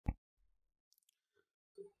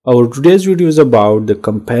Our today's video is about the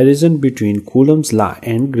comparison between Coulomb's law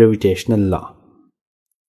and gravitational law.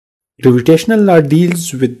 Gravitational law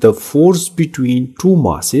deals with the force between two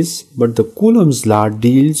masses, but the Coulomb's law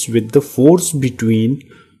deals with the force between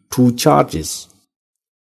two charges.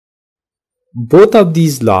 Both of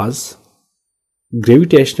these laws,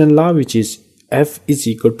 gravitational law, which is F is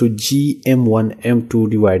equal to g m1 m2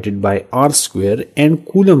 divided by r square, and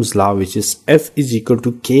Coulomb's law, which is F is equal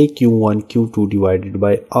to k q1 q2 divided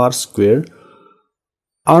by r square,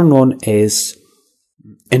 are known as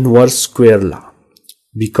inverse square law,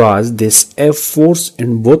 because this F force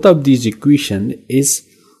in both of these equations is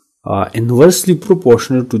inversely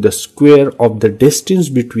proportional to the square of the distance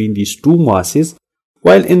between these two masses,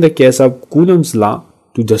 while in the case of Coulomb's law,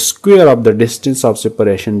 to the square of the distance of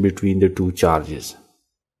separation between the two charges.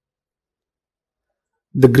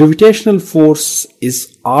 The gravitational force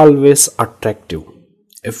is always attractive.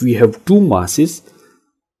 If we have two masses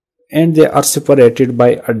and they are separated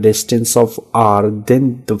by a distance of r,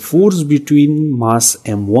 then the force between mass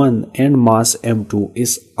m1 and mass m2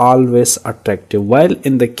 is always attractive, while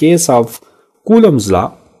in the case of Coulomb's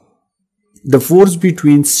law, the force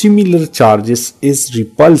between similar charges is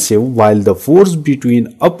repulsive, while the force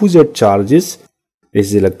between opposite charges, this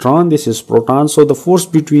is electron, this is proton, so the force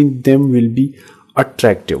between them will be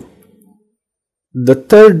attractive. The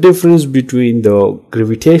third difference between the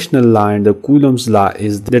gravitational law and the Coulomb's law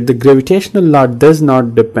is that the gravitational law does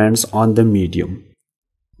not depend on the medium.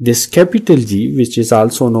 This capital G, which is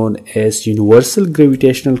also known as universal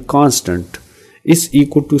gravitational constant, is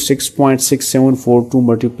equal to 6.6742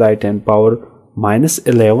 multiplied 10 power minus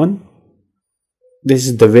 11. This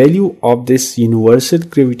is the value of this universal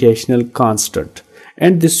gravitational constant,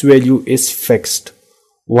 and this value is fixed.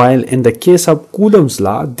 While in the case of Coulomb's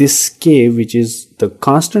law, this k, which is the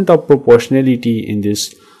constant of proportionality in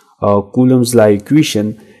this Coulomb's law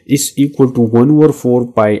equation, is equal to 1 over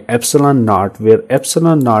 4 pi epsilon naught, where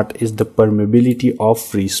epsilon naught is the permeability of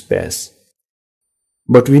free space.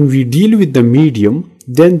 But when we deal with the medium,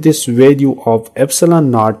 then this value of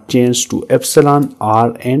epsilon naught changes to epsilon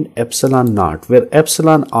r and epsilon naught, where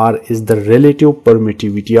epsilon r is the relative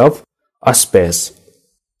permittivity of a space.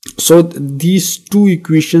 So these two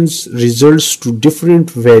equations results to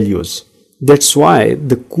different values. That's why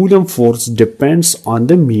the Coulomb force depends on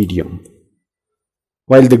the medium,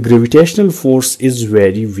 while the gravitational force is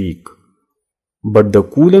very weak, but the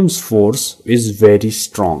Coulomb's force is very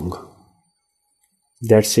strong.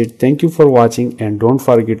 That's it. Thank you for watching, and don't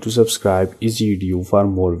forget to subscribe EasyEdu for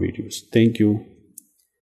more videos. Thank you.